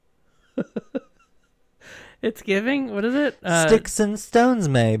It's giving. What is it? Sticks and stones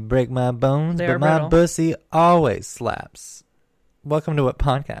may break my bones, but my brittle. pussy always slaps. Welcome to What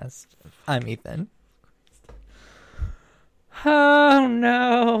Podcast. I'm Ethan. Oh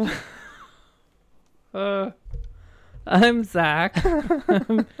no. I'm Zach.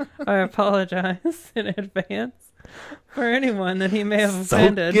 I apologize in advance for anyone that he may have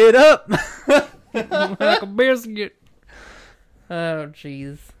offended. Soak it up. Like a biscuit. Oh,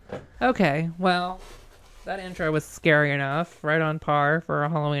 jeez. Okay, well, that intro was scary enough. Right on par for a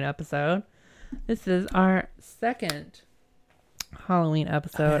Halloween episode. This is our second Halloween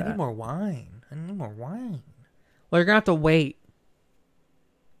episode. I need more wine. Well, you're going to have to wait.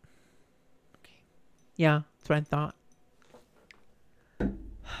 Okay. Yeah, that's what I thought.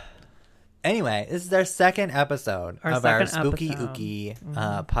 Anyway, this is our second episode of our Spooky episode. Ookie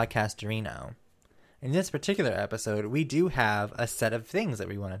podcastorino. In this particular episode, we do have a set of things that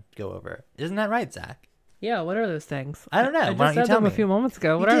we want to go over. Isn't that right, Zach? Yeah, what are those things? I don't know. I Why don't just you said tell them me? a few moments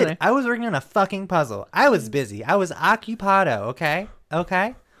ago. What You are did. they? I was working on a fucking puzzle. I was busy. I was occupado, okay?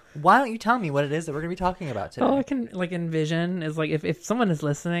 Okay? Why don't you tell me what it is that we're going to be talking about today? All I can envision is if someone is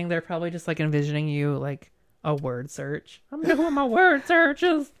listening, they're probably just envisioning you a word search. I'm doing my word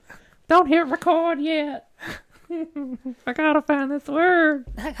searches. Don't hit record yet. I gotta find this word.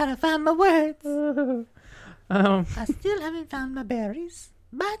 I gotta find my words. I still haven't found my berries,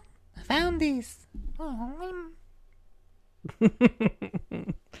 but I found these.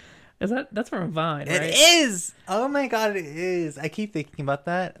 that's from Vine, right? It is! Oh my god, it is. I keep thinking about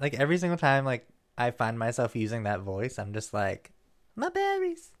that. Every single time, I find myself using that voice, I'm just like, my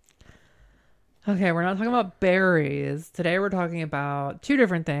berries. Okay, we're not talking about berries. Today we're talking about two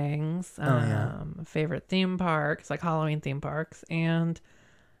different things. Favorite theme parks, like Halloween theme parks, and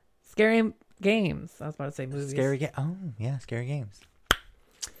scary games. I was about to say movies. Scary games.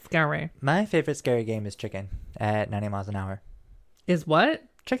 Scary. My favorite scary game is chicken at 90 miles an hour. Is what?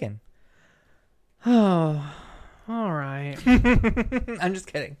 Chicken. Oh, all right. I'm just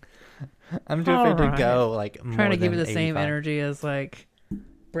kidding. I'm too afraid to go more trying to give than you the same 85. energy as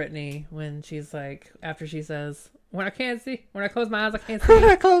Brittany when she's after she says, when I close my eyes I can't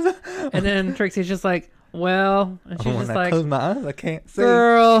see. And then Trixie's just well, and she's when just I close my eyes I can't see.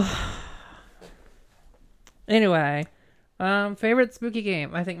 girl. Anyway, favorite spooky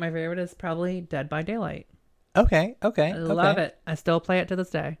game. I think my favorite is probably Dead by Daylight. Okay. I love it. I still play it to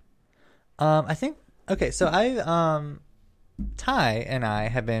this day. I think so Ty and I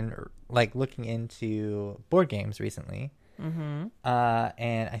have been looking into board games recently. Mm-hmm.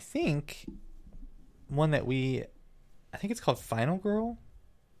 And I think one that I think it's called Final Girl.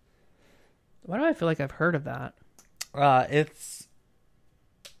 Why do I feel like I've heard of that? It's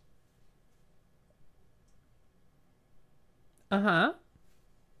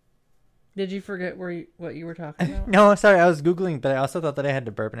Did you forget what you were talking about? No, sorry, I was Googling, but I also thought that I had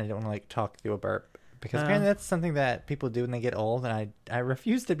to burp and I didn't want to talk through a burp because apparently that's something that people do when they get old, and I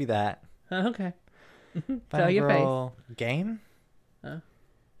refuse to be that. Okay. Final your Girl game?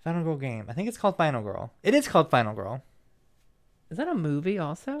 Final Girl game. I think it's called Final Girl. It is called Final Girl. Is that a movie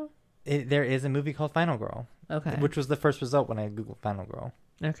also? There is a movie called Final Girl. Okay. Which was the first result when I Googled Final Girl.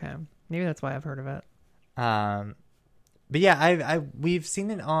 Okay. Maybe that's why I've heard of it. But yeah, we've seen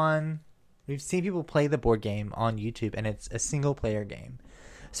people play the board game on YouTube, and it's a single player game.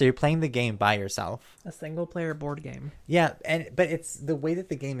 So you're playing the game by yourself. A single player board game. Yeah, but it's the way that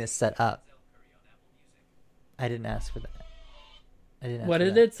the game is set up. I didn't ask for that. What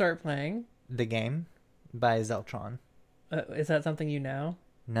did it start playing? The game by Zeltron. Is that something you know?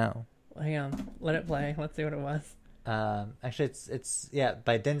 No. Hang on. Let it play. Let's see what it was. Actually, it's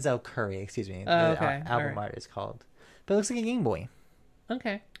by Denzel Curry. Excuse me. Oh, the okay. album art is called. But it looks like a Game Boy.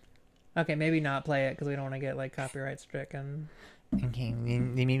 Okay. Okay, maybe not play it because we don't want to get copyright stricken. Okay,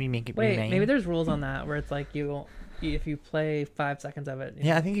 they maybe make it. Wait, maybe there's rules on that where it's if you play 5 seconds of it.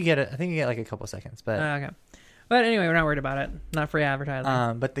 Yeah, I think you get it. I think you get a couple seconds, but okay. But anyway, we're not worried about it. Not free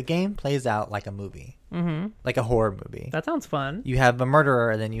advertising. But the game plays out like a movie, like a horror movie. That sounds fun. You have a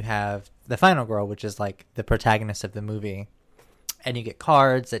murderer, and then you have the final girl, which is the protagonist of the movie, and you get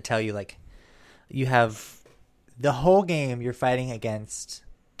cards that tell you you have the whole game. You're fighting against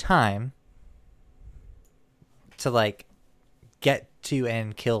time to get to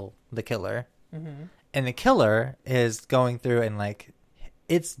and kill the killer, and the killer is going through and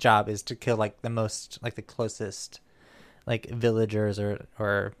its job is to kill the most the closest villagers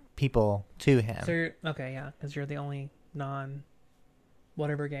or people to him. So because you're the only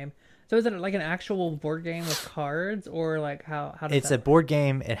whatever game. So is it an actual board game with cards, or how does It's a board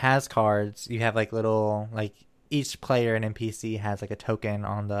game. It has cards. You have little each player and NPC has a token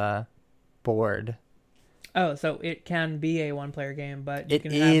on the board. Oh, so it can be a one-player game, but you It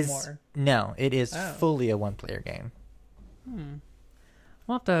can is have more. no, it is Oh. fully a one-player game.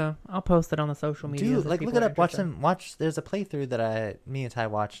 I'll post it on the social media. Dude, like look it up. Watch. There's a playthrough that me and Ty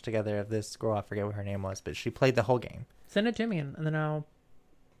watched together of this girl. I forget what her name was, but she played the whole game. Send it to me, and then I'll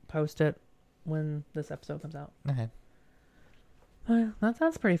post it when this episode comes out. Okay. That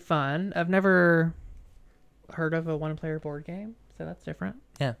sounds pretty fun. I've never heard of a one-player board game, so that's different.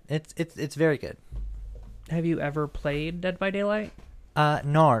 Yeah, it's very good. Have you ever played Dead by Daylight?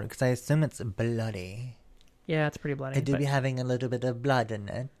 No, because I assume it's bloody. Yeah, it's pretty bloody. It do be having a little bit of blood in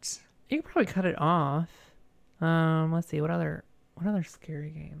it. You could probably cut it off. Let's see, what other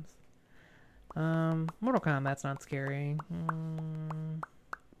scary games? Mortal Kombat's not scary.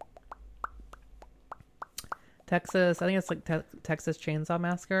 Texas, I think it's like Texas Chainsaw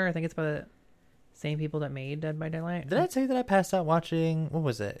Massacre. I think it's by the same people that made Dead by Daylight. Did I tell you that I passed out watching, what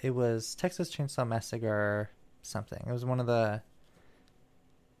was it? It was Texas Chainsaw Massacre something. It was one of the,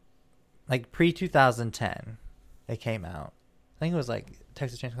 like, pre-2010 it came out. I think it was like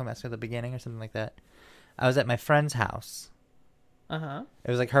Texas Chainsaw Massacre at the beginning or something like that. I was at my friend's house. Uh-huh. It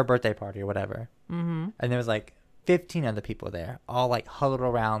was like her birthday party or whatever. Mm-hmm. And there was like 15 other people there, all like huddled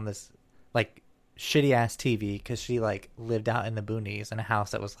around this like shitty ass TV because she like lived out in the boonies in a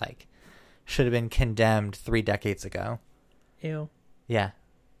house that was like should have been condemned 3 decades ago. Ew. Yeah,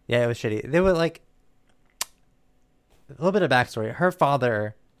 it was shitty. They were like a little bit of backstory. Her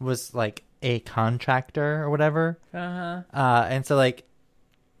father was like a contractor or whatever. Uh-huh. And so like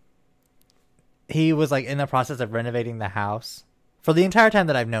he was like in the process of renovating the house for the entire time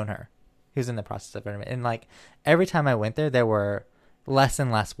that I've known her. He was in the process of renovating, and like every time I went there were less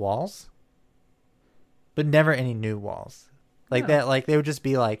and less walls, but never any new walls. Like that, like they would just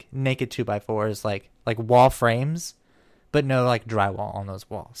be like naked 2x4s, like wall frames, but no like drywall on those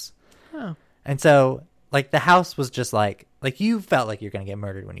walls. Oh. And so like the house was just like you felt like you're gonna get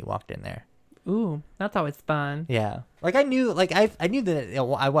murdered when you walked in there. Ooh, that's always fun. Yeah, like I knew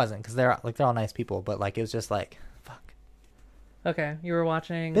that I wasn't, because they're all nice people, but like it was just like fuck. Okay, you were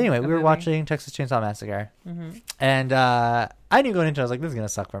watching. But anyway, we were movie? watching Texas Chainsaw Massacre, and I knew going into it, I was like, this is gonna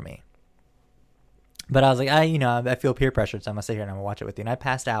suck for me. But I was like, I feel peer pressured, so I'm gonna sit here and I'm gonna watch it with you. And I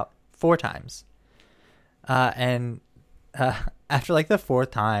passed out 4 times, and after like the 4th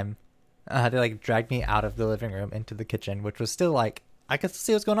time, they like dragged me out of the living room into the kitchen, which was still like I could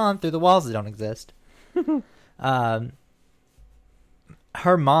see what's going on through the walls that don't exist.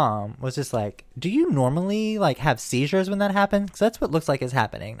 Her mom was just like, do you normally like have seizures when that happens? Because that's what looks like is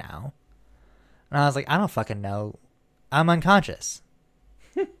happening now. And I was like, I don't fucking know. I'm unconscious.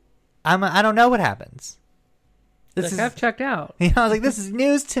 I don't know what happens. I've checked out. I was like, this is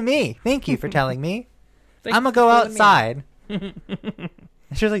news to me. Thank you for telling me. I'm going to for go filling me outside.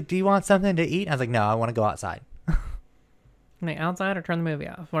 And she was like, do you want something to eat? I was like, no, I want to go outside. Like outside or turn the movie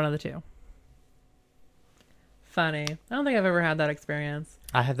off. One of the two. Funny. I don't think I've ever had that experience.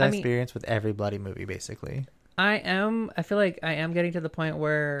 I have that experience with every bloody movie, basically. I feel like I am getting to the point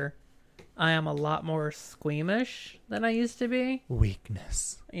where I am a lot more squeamish than I used to be.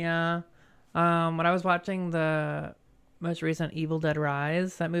 Weakness. Yeah. When I was watching the most recent Evil Dead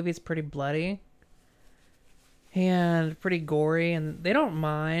Rise, that movie's pretty bloody and pretty gory, and they don't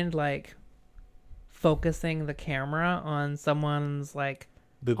mind like focusing the camera on someone's like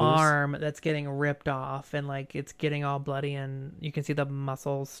Boo-boos. arm that's getting ripped off, and like it's getting all bloody, and you can see the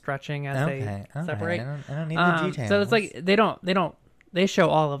muscles stretching as they separate. I don't need the details. So it's like they show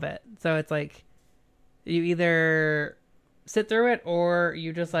all of it. So it's like you either sit through it or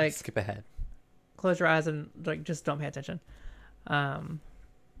you just like skip ahead, close your eyes and like just don't pay attention.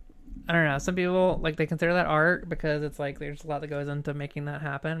 I don't know. Some people like they consider that art because it's like there's a lot that goes into making that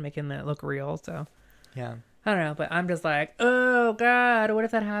happen, making it look real. So yeah. I don't know, but I'm just like, oh God, what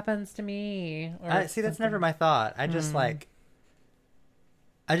if that happens to me? Or See, that's never my thought. I just I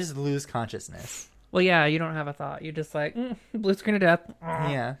just lose consciousness. Well, yeah, you don't have a thought. You just like blue screen of death.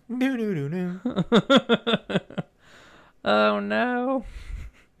 Yeah. No. Oh no.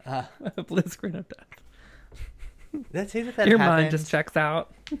 Blue screen of death. That's it. Your happened. mind just checks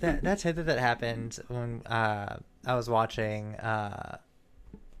out. That's it. That happened when I was watching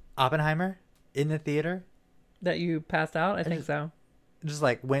Oppenheimer in the theater. That you passed out? I think so. Just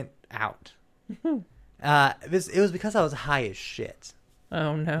like went out. It was because I was high as shit.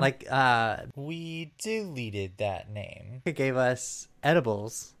 Oh no. Like we deleted that name. It gave us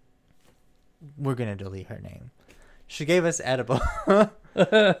edibles. We're gonna delete her name. She gave us edibles.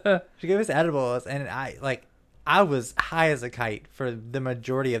 She gave us edibles, and I was high as a kite for the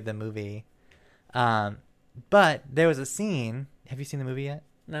majority of the movie. But there was a scene. Have you seen the movie yet?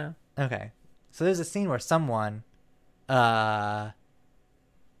 No. Okay. So there's a scene where someone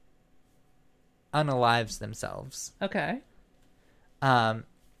unalives themselves. Okay.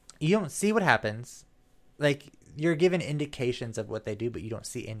 You don't see what happens. Like, you're given indications of what they do, but you don't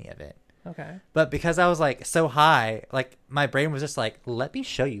see any of it. Okay. But because I was like so high, like my brain was just like, let me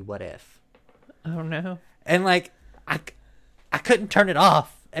show you what if. Oh no. And like I couldn't turn it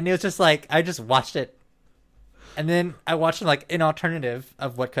off, and it was just like I just watched it. And then I watched like an alternative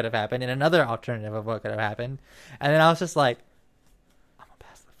of what could have happened and another alternative of what could have happened. And then I was just like, I'm gonna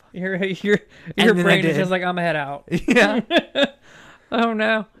pass the fuck. Your brain is just like, I'm gonna head out. Yeah. Oh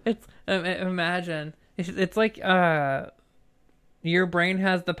no. It's imagine. It's like your brain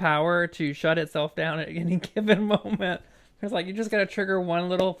has the power to shut itself down at any given moment. It's like you just gotta trigger one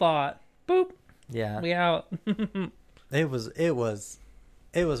little thought. Boop. Yeah. We out. It was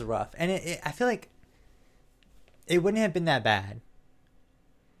rough. And I feel like it wouldn't have been that bad.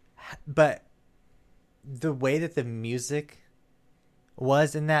 But the way that the music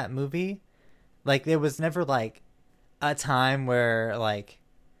was in that movie, like there was never like a time where like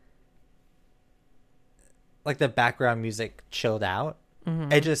the background music chilled out.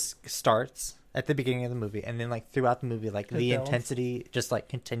 Mm-hmm. It just starts at the beginning of the movie, and then like throughout the movie, like the intensity just like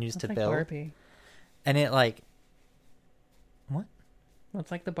continues to build. Barbie. And it like what? Well,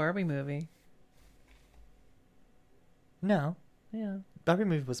 it's like the Barbie movie. No. Yeah. Barbie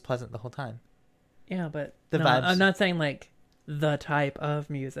movie was pleasant the whole time. Yeah, but the vibes. I'm not saying like the type of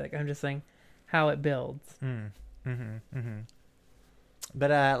music. I'm just saying how it builds.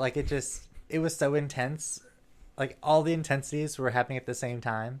 But like it was so intense. Like all the intensities were happening at the same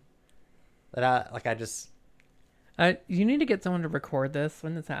time. That you need to get someone to record this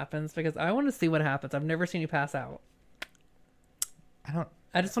when this happens, because I want to see what happens. I've never seen you pass out.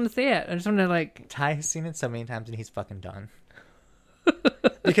 I just want to see it. I just want to like. Ty has seen it so many times and he's fucking done.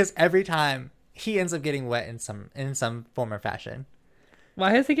 Because every time he ends up getting wet in some form or fashion.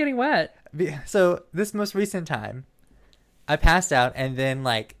 Why is he getting wet? So this most recent time, I passed out and then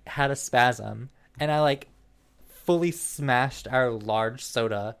like had a spasm, and I like fully smashed our large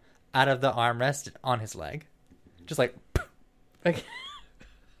soda out of the armrest on his leg. Just like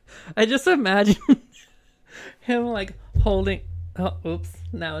I just imagine him like holding. Oh, oops!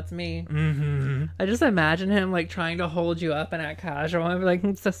 Now it's me. Mm-hmm. I just imagine him like trying to hold you up and act casual. I'm like,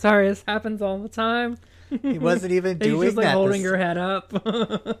 I'm so sorry. This happens all the time. He wasn't even doing that. He's just like holding your head up.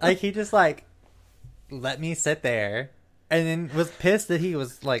 Like he just like let me sit there, and then was pissed that he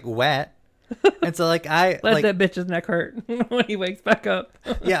was like wet, and so like I let that bitch's neck hurt when he wakes back up.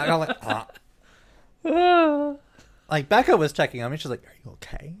 Yeah, I'm like. Like Becca was checking on me. She's like, "Are you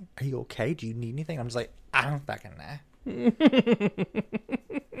okay? Are you okay? Do you need anything?" I'm just like, "I don't fucking know." But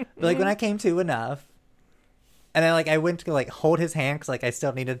like when I came to enough, and I went to like hold his hand because like I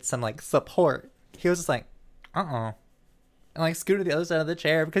still needed some like support. He was just like, and like scooted to the other side of the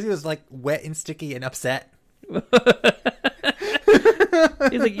chair because he was like wet and sticky and upset. He's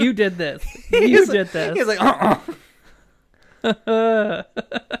like, "You did this. You did this." He's like,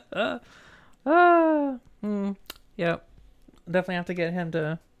 Yep. Definitely have to get him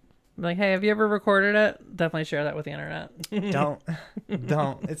to be like, "Hey, have you ever recorded it?" Definitely share that with the internet. Don't.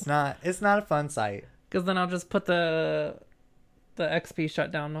 It's not a fun sight. Because then I'll just put the XP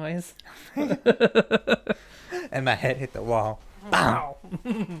shutdown noise. And my head hit the wall. Wow.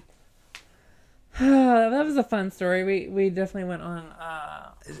 That was a fun story. We definitely went on.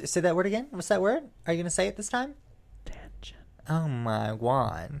 Say that word again. What's that word? Are you gonna say it this time? Tangent. Oh my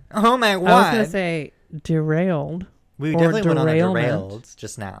god. Oh my god. I was gonna say derailed. We definitely went on a derailed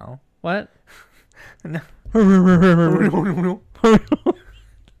just now. What? No.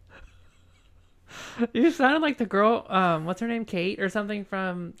 You sounded like the girl, what's her name? Kate or something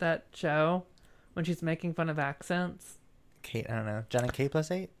from that show when she's making fun of accents. Kate, I don't know. Jen and Kate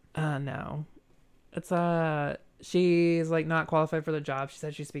 +8? No. It's, she's like not qualified for the job. She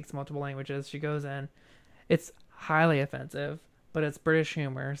said she speaks multiple languages. She goes in. It's highly offensive, but it's British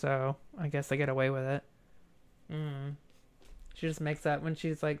humor, so I guess they get away with it. She just makes that when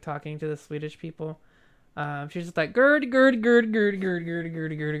she's like talking to the Swedish people. She's just like Gertie.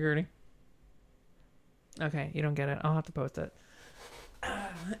 Okay, you don't get it. I'll have to post it.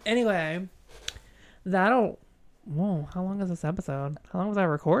 Anyway, whoa, how long is this episode? How long was I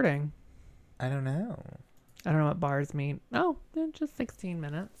recording? I don't know. I don't know what bars mean. Oh, just 16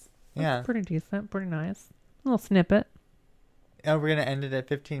 minutes. That's yeah. Pretty decent, pretty nice. A little snippet. Oh, we're going to end it at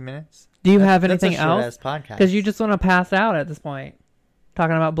 15 minutes? Do you have anything else? Podcast. Because you just want to pass out at this point.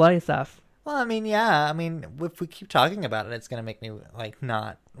 Talking about bloody stuff. Well, I mean, yeah. I mean, if we keep talking about it, it's going to make me, like,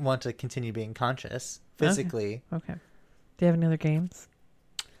 not want to continue being conscious physically. Okay. Do you have any other games?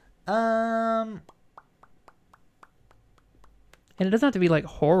 Um. And it doesn't have to be like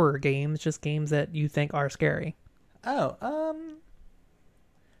horror games, just games that you think are scary. Oh.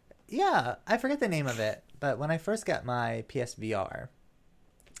 Yeah, I forget the name of it, but when I first got my PSVR,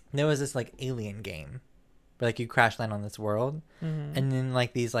 there was this like alien game where like you crash land on this world, and then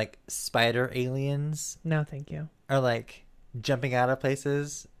like these like spider aliens No, thank you. are like jumping out of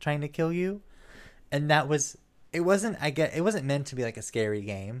places trying to kill you, and it wasn't meant to be like a scary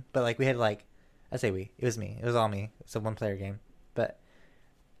game, but like we had like, it was me, it was all me, it's a one player game, but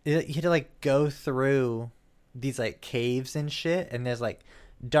you had to like go through these like caves and shit, and there's like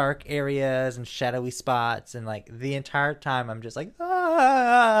dark areas and shadowy spots, and like the entire time I'm just like,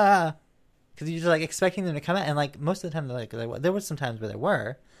 ah, because you're just like expecting them to come out, and like most of the time there was some times where there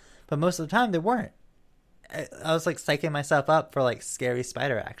were, but most of the time there weren't. I was like psyching myself up for like scary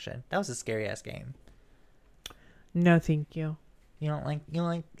spider action. That was a scary ass game. No, thank you. You don't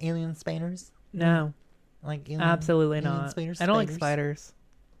like alien spiders? No, Like absolutely alien not. spiders? I don't like spiders.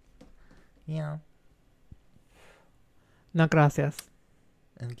 Yeah. No gracias.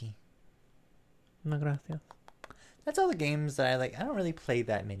 Okay. No gracias. That's all the games that I like. I don't really play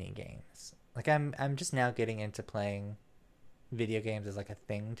that many games. Like I'm just now getting into playing video games as like a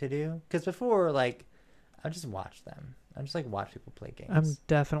thing to do. Because before, like, I just watch them. I just like watch people play games. I'm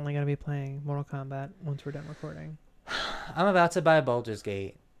definitely gonna be playing Mortal Kombat once we're done recording. I'm about to buy Baldur's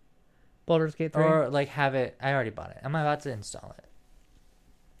Gate. Baldur's Gate 3. Or like have it. I already bought it. I'm about to install it.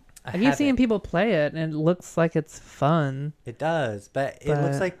 I keep seeing people play it, and it looks like it's fun. It does, but it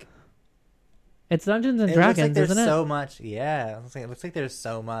looks like it's Dungeons and it Dragons, looks like there's isn't it? so much. Yeah, it looks like there's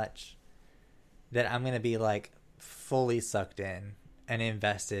so much that I'm gonna be like fully sucked in and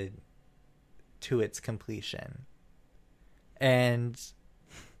invested to its completion. And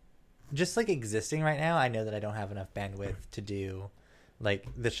just like existing right now, I know that I don't have enough bandwidth to do like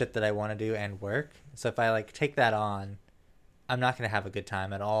the shit that I want to do and work. So if I like take that on, I'm not going to have a good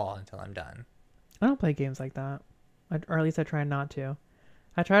time at all until I'm done. I don't play games like that. Or at least I try not to.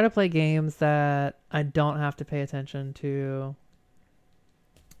 I try to play games that I don't have to pay attention to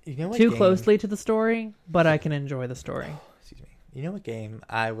closely to the story, but I can enjoy the story. Excuse me. You know what game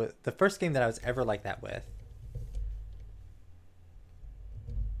the first game that I was ever like that with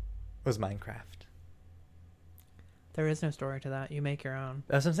was Minecraft. There is no story to that. You make your own.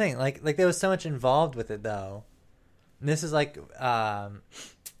 That's what I'm saying. Like there was so much involved with it though. And this is like I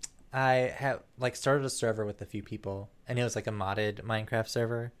have like started a server with a few people, and it was like a modded Minecraft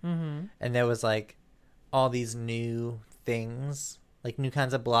server. Mm-hmm. And there was like all these new things, like new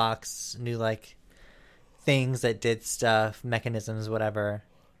kinds of blocks, new like things that did stuff, mechanisms, whatever.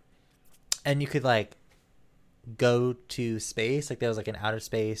 And you could like go to space. Like there was like an outer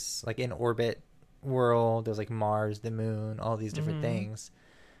space, like in orbit world. There was like Mars, the moon, all these different things.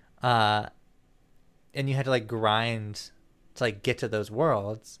 And you had to like grind to like get to those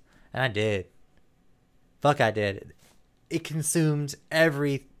worlds. And I did. Fuck, I did. It consumed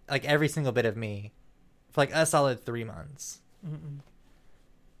every single bit of me for like a solid 3 months. Mm-mm.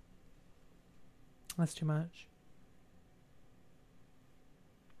 That's too much.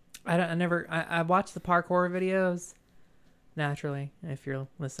 I watch the parkour videos. Naturally, if you're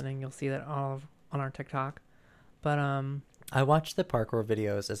listening, you'll see that all on our TikTok. But I watch the parkour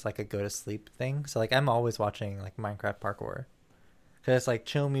videos as like a go to sleep thing. So like I'm always watching like Minecraft parkour. Cause it's like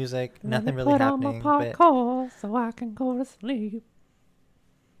chill music, nothing really happening. On my parkour so I can go to sleep.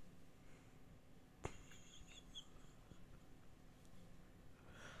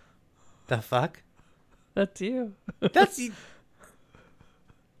 The fuck? That's you. That's you.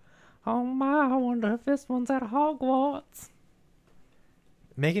 Oh my, I wonder if this one's at Hogwarts.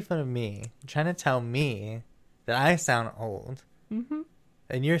 Making fun of me, trying to tell me that I sound old. Mm-hmm.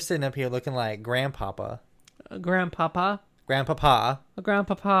 And you're sitting up here looking like grandpapa. Grandpapa. Grandpapa. A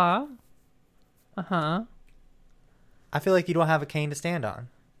grandpapa. Uh-huh. I feel like you don't have a cane to stand on.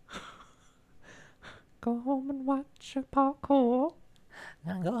 Go home and watch your parkour.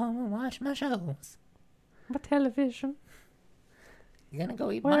 I'm gonna go home and watch my shows. My television. You're gonna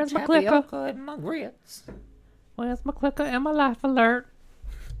go eat Where's my my clicker? tapioca and my grits. Where's my clicker and my life alert?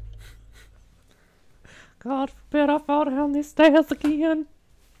 God forbid I fall down these stairs again.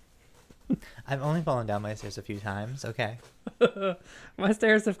 I've only fallen down my stairs a few times. Okay. My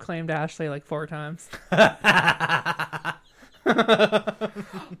stairs have claimed Ashley like 4 times. I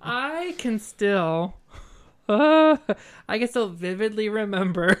can still vividly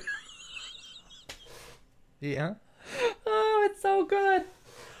remember. Yeah. Oh, it's so good.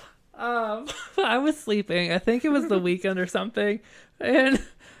 I was sleeping. I think it was the weekend or something. And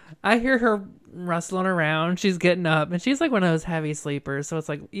I hear her rustling around. She's getting up, and she's like one of those heavy sleepers. So it's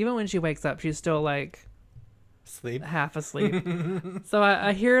like even when she wakes up, she's still like Sleep. half asleep. So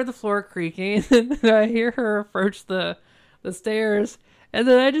I hear the floor creaking, and I hear her approach the stairs, and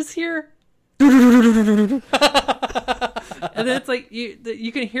then I just hear. And then it's like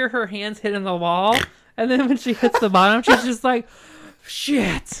you can hear her hands hitting the wall, and then when she hits the bottom, she's just like,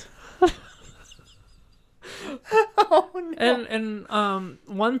 "Shit." Oh no. And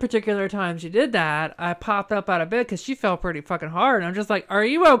one particular time she did that, I popped up out of bed because she fell pretty fucking hard. And I'm just like, "Are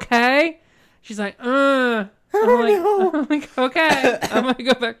you okay?" She's like, I'm like, okay, I'm gonna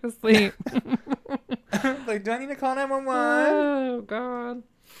go back to sleep. Like, do I need to call 911? Oh god.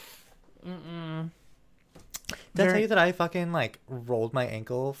 Did I tell you that I fucking like rolled my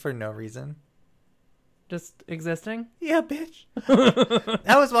ankle for no reason? Just existing? Yeah, bitch.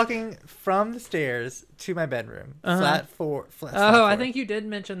 I was walking from the stairs to my bedroom, flat floor. I think you did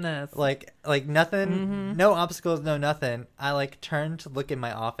mention this. Like nothing, no obstacles, no nothing. I like turned to look in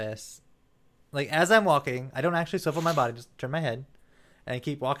my office. Like as I'm walking, I don't actually swivel my body, just turn my head, and I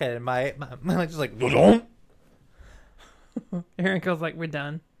keep walking, and my leg just like. Aaron goes like, "We're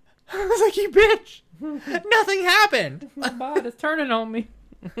done." I was like, "You bitch! Nothing happened." My body's turning on me.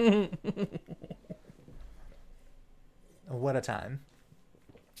 What a time.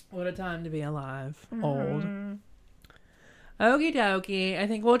 What a time to be alive. Old. Okie dokie. I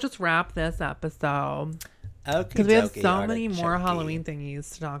think we'll just wrap this episode. Because we have so many more Halloween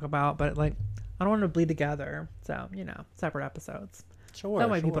thingies to talk about, but like, I don't want to bleed together. So, separate episodes. Sure. That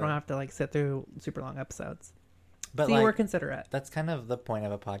way people don't have to like sit through super long episodes. But see, like, we're considerate. That's kind of the point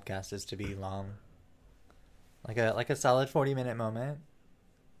of a podcast, is to be long. Like a solid 40-minute moment.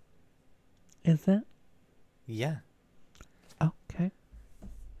 Is it? Yeah. Okay.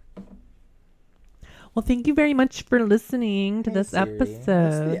 Well, thank you very much for listening to this Siri, episode. what's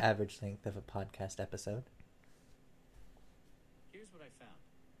the average length of a podcast episode? Here's what I found.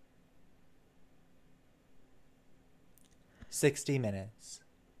 60 minutes.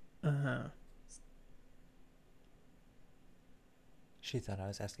 Uh-huh. She thought I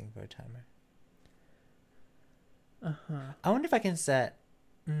was asking for a timer. Uh-huh. I wonder if I can set...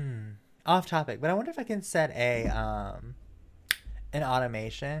 off topic, but I wonder if I can set an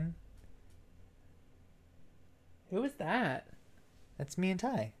automation. Who is that? That's me and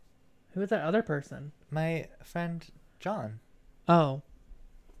Ty. Who is that other person? My friend John. Oh.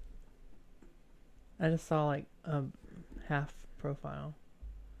 I just saw like a half profile.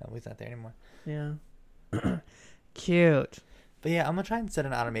 No, he's not there anymore. Yeah. Cute. But yeah, I'm gonna try and set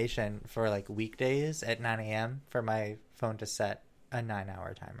an automation for like weekdays at 9 a.m. for my phone to set a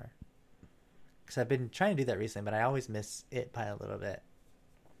 9-hour timer. Because I've been trying to do that recently, but I always miss it by a little bit.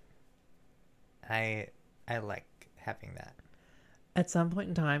 I like having that. At some point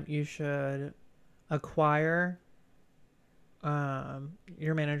in time, you should acquire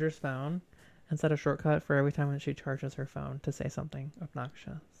your manager's phone and set a shortcut for every time when she charges her phone to say something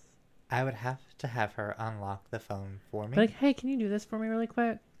obnoxious. I would have to have her unlock the phone for me. Like, hey, can you do this for me really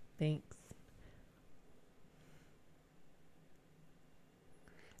quick? Thanks.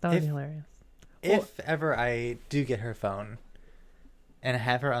 That would be hilarious. If ever I do get her phone and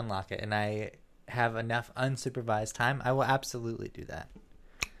have her unlock it and I have enough unsupervised time, I will absolutely do that.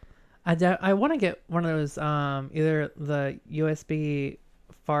 I want to get one of those either the USB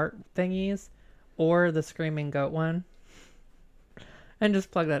fart thingies or the screaming goat one and just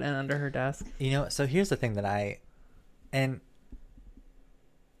plug that in under her desk. So here's the thing that I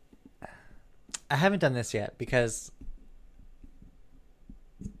haven't done this yet because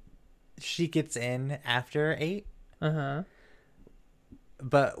she gets in after 8. Uh-huh.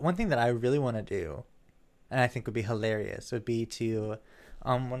 But one thing that I really want to do, and I think would be hilarious, would be to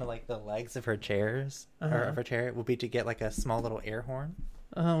one of like the legs of her chairs or of her chair would be to get like a small little air horn.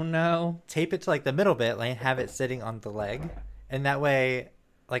 Oh no. Tape it to like the middle bit, like have it sitting on the leg, and that way,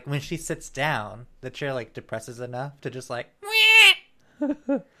 like when she sits down, the chair like depresses enough to just like.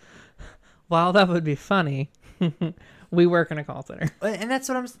 Wow, that would be funny. We work in a call center. And that's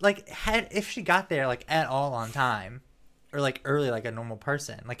what I'm like. If she got there like at all on time, or like early like a normal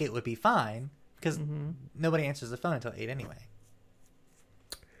person, like it would be fine because nobody answers the phone until 8 anyway.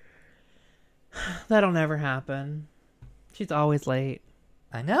 That'll never happen. She's always late.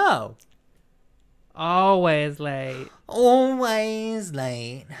 I know. Always late. Always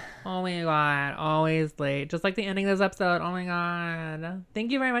late. Oh my god, always late. Just like the ending of this episode. Oh my god.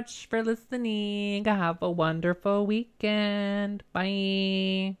 Thank you very much for listening. Have a wonderful weekend.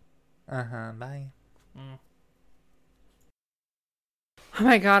 Bye. Bye. Oh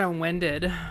my god, I'm winded.